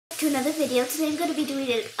to another video. Today I'm going to be doing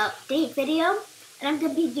an update video, and I'm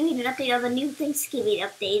going to be doing an update on the new Thanksgiving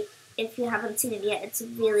update. If you haven't seen it yet, it's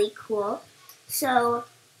really cool. So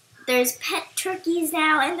there's pet turkeys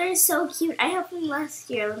now, and they're so cute. I have them last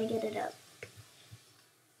year. Let me get it up.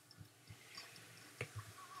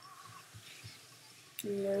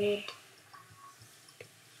 Load.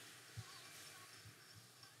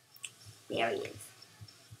 There he is.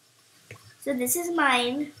 So this is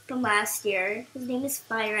mine from last year. His name is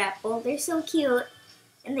Fire Apple. They're so cute,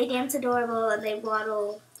 and they dance adorable, and they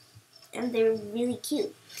waddle, and they're really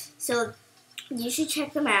cute. So you should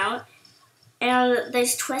check them out. And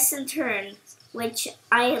there's Twists and Turns, which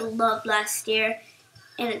I loved last year,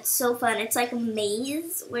 and it's so fun. It's like a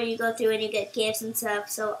maze where you go through and you get gifts and stuff.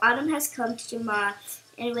 So autumn has come to Jama,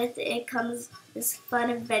 and with it comes this fun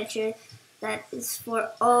adventure that is for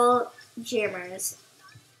all jammers.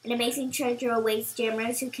 An amazing treasure awaits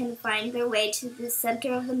jammers who can find their way to the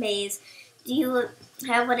center of the maze. Do you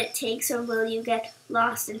have what it takes, or will you get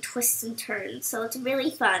lost in twists and turns? So it's really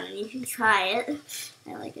fun, and you should try it.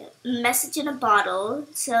 I like it. Message in a Bottle.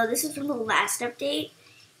 So this is from the last update,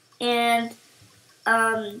 and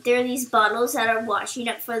there are these bottles that are washing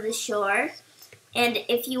up for the shore. And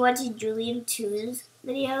if you watch Julian 2's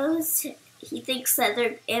videos, he thinks that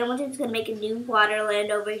Animal Jam is going to make a new waterland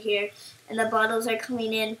over here, and the bottles are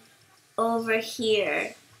coming in over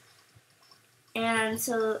here. And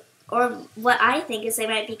so, or what I think is they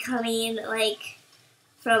might be coming, like,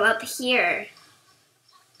 from up here.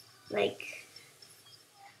 Like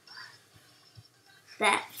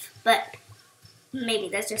that. But maybe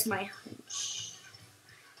that's just my hunch.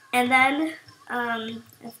 And then,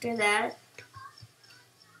 after that,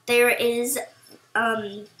 there is,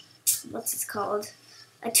 what's it called?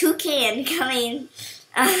 A toucan coming.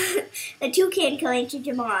 A toucan coming to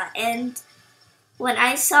Jama, and when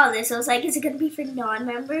I saw this, I was like, is it going to be for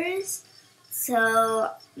non-members?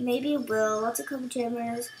 So maybe it will. Lots of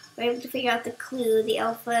jammers were able to figure out the clue. The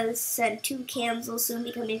alphas said toucans will soon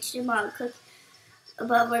be coming to Jama. Click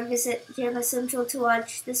above or visit Jama Central to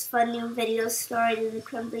watch this fun new video starred in the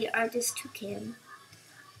crumbly artist toucan.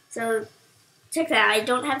 So check that out. I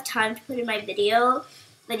don't have time to put in my video,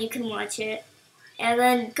 but you can watch it. And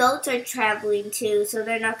then goats are traveling too, so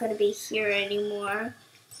they're not going to be here anymore.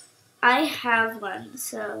 I have one,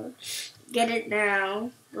 so get it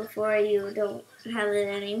now before you don't have it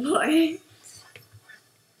anymore.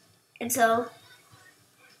 And so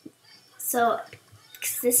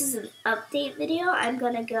this is an update video. I'm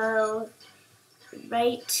going to go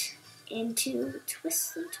right into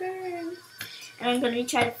Twists and Turns. And I'm going to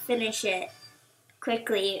try to finish it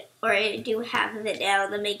quickly, or do half of it now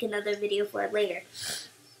and then make another video for it later.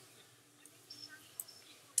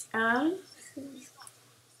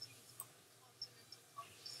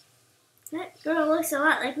 That girl looks a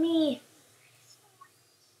lot like me.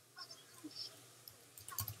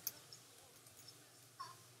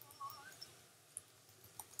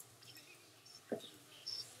 Okay.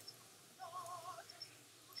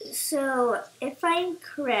 So, if I'm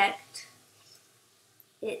correct,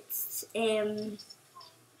 it's, okay,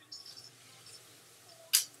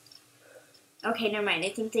 never mind. I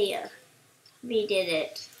think they redid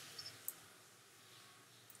it.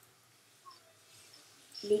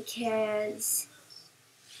 Because,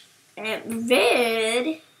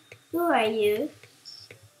 Red, who are you?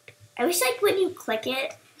 I wish, like, when you click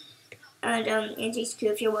it, and, Angie's Crew,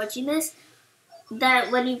 if you're watching this,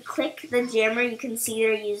 that when you click the jammer, you can see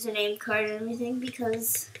their username card and everything,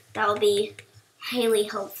 because that'll be highly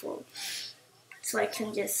helpful. So I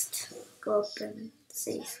can just go up and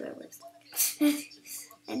see where it was.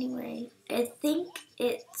 Anyway, I think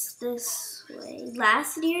it's this way.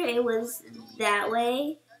 Last year it was that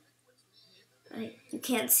way. Like, you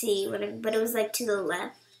can't see, but it was like to the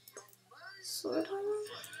left, sort of.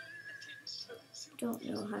 Don't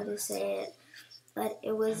know how to say it, but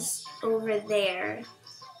it was over there.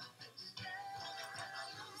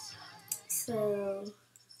 So,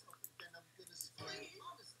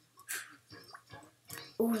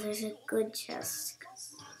 oh, there's a good chest.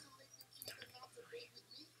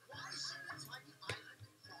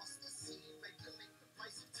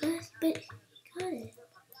 But got it.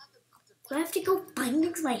 Do I have to go find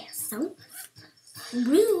things myself?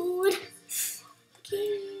 Rude.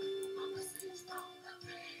 Okay.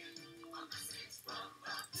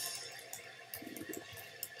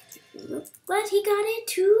 What? He got it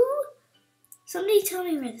too? Somebody tell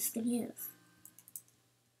me where this thing is.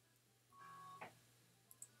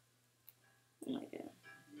 Oh my god.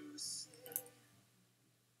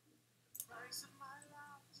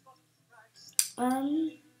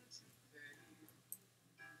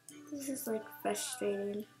 This is like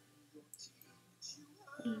frustrating.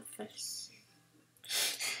 Fresh.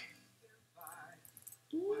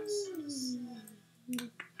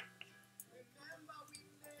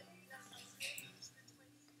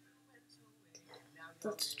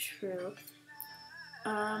 That's true.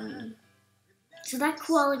 So that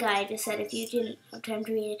koala guy just said if you didn't have time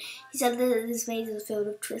to read it, he said that this maze is filled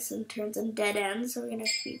with twists and turns and dead ends, so we're gonna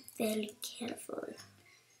have to be very careful.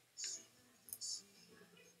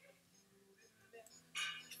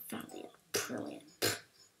 Found it. Brilliant.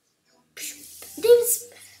 David's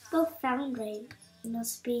both found right. It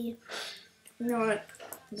must be not.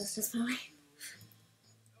 That's just my way.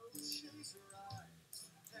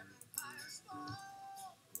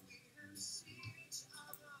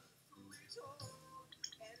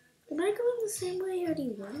 Am I going the same way I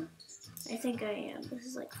already went? I think I am. This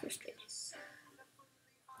is like frustrating.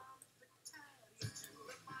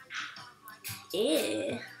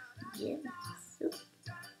 Yeah.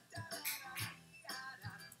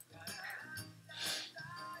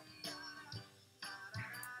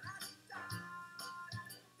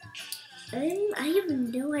 I have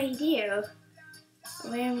no idea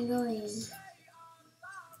where I'm going.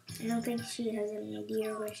 I don't think she has any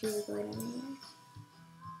idea where she's going anywhere.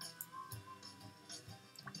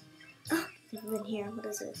 Oh, never been here. What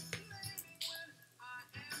is it?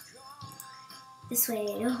 This way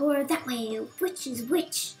or that way. Which is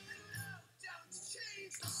which?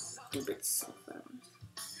 Stupid cell phone.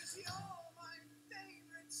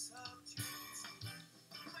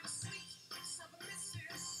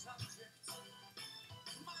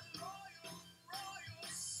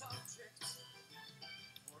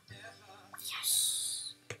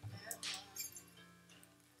 Yes.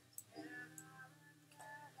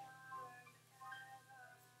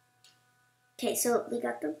 Okay, so we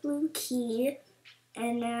got the blue key,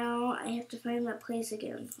 and now I have to find that place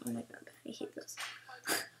again. Oh my god, I hate this.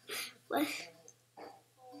 What?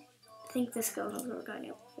 I think this goes over. We're going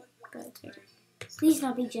up. Please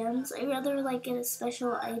not be gems. I'd rather like get a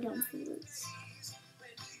special item for this.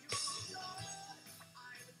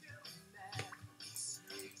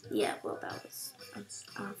 Yeah, well that was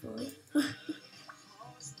awful.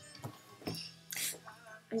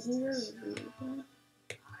 Are you reading?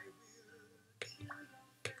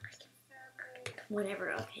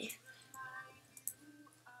 Whatever, okay.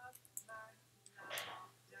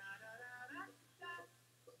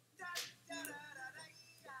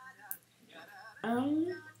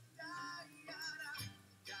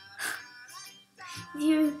 If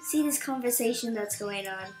you see this conversation that's going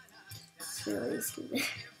on, it's really stupid.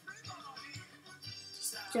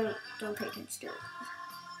 Just don't pay attention to it.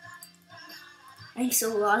 I'm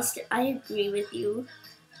so lost. I agree with you.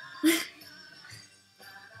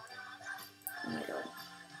 Oh my god.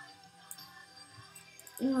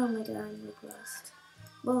 Oh my god, I'm like lost.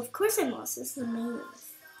 Well, of course I'm lost. This is a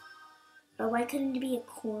maze. But why couldn't it be a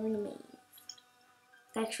corn maze?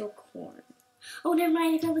 Actual corn. Oh, never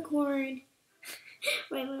mind. I found the corn.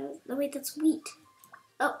 Wait, that's wheat.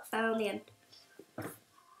 Oh, found the end.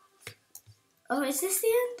 Oh, is this the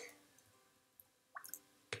end?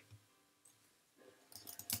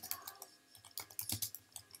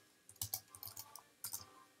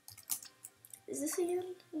 Is this the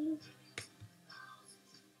end?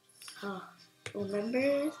 Oh,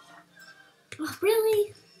 remember? Oh,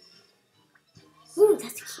 really? Ooh,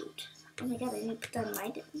 that's cute. Oh my god, I need to put that in my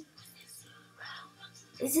den.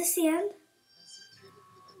 Is this the end?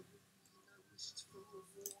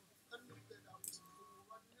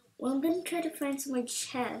 Well, I'm gonna try to find some more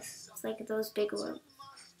chests, like those big ones.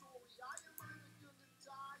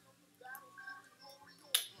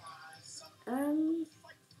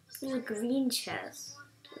 There's a green chest.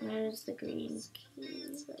 There's the green key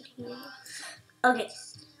right here. Okay.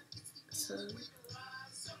 So.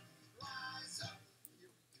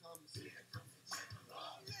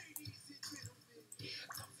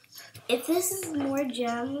 If this is more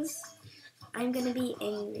gems, I'm gonna be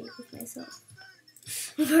angry with myself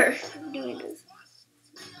for doing this.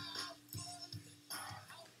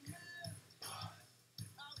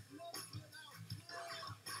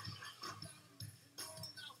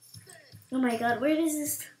 Oh my god, where is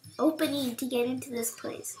this opening to get into this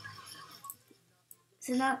place? Is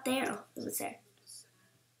it not there? Oh, it was there.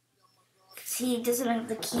 See, he doesn't have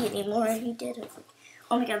the key anymore, and he did it.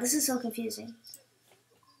 Oh my god, this is so confusing.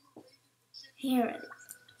 Here it is.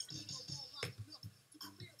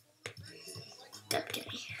 Okay.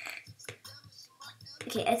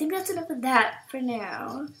 Okay, I think that's enough of that for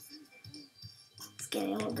now. It's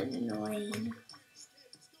getting a little bit annoying.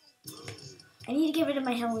 I need to get rid of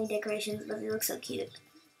my Halloween decorations, but they look so cute.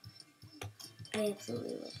 I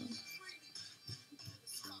absolutely love them.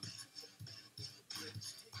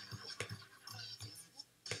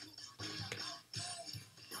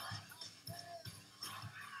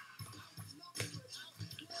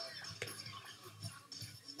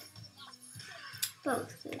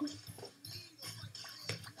 Both good.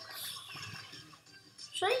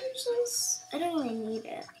 Should I use this? I don't really need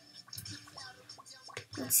it.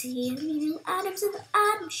 Let's see. New items in the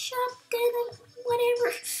item shop. Then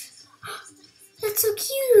whatever. That's so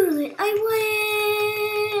cute. I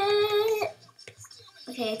went.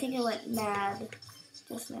 Okay, I think I went mad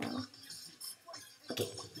just now. Okay.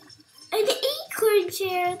 And the acorn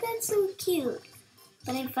chair. That's so cute.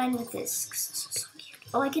 But I'm fine with this. It's so cute.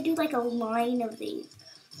 Oh, I could do like a line of these.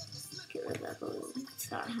 Get rid of that balloon.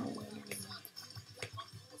 It's not Halloween anymore.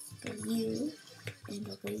 The you and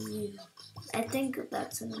the you. I think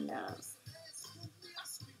that's enough.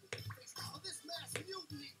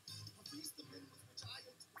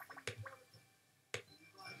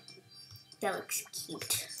 That looks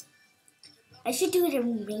cute. I should do it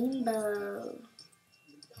in rainbow.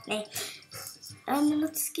 Hey.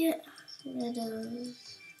 Let's get rid of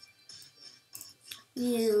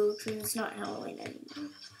you because it's not Halloween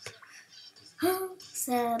anymore. Oh,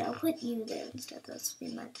 sad. I'll put you there instead. That's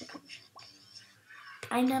be my decoration.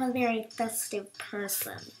 I'm not a very festive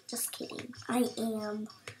person. Just kidding. I am.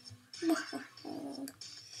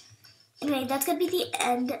 Anyway, that's going to be the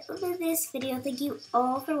end of this video. Thank you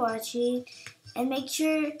all for watching. And make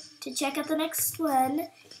sure to check out the next one.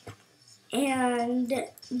 And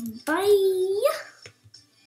bye.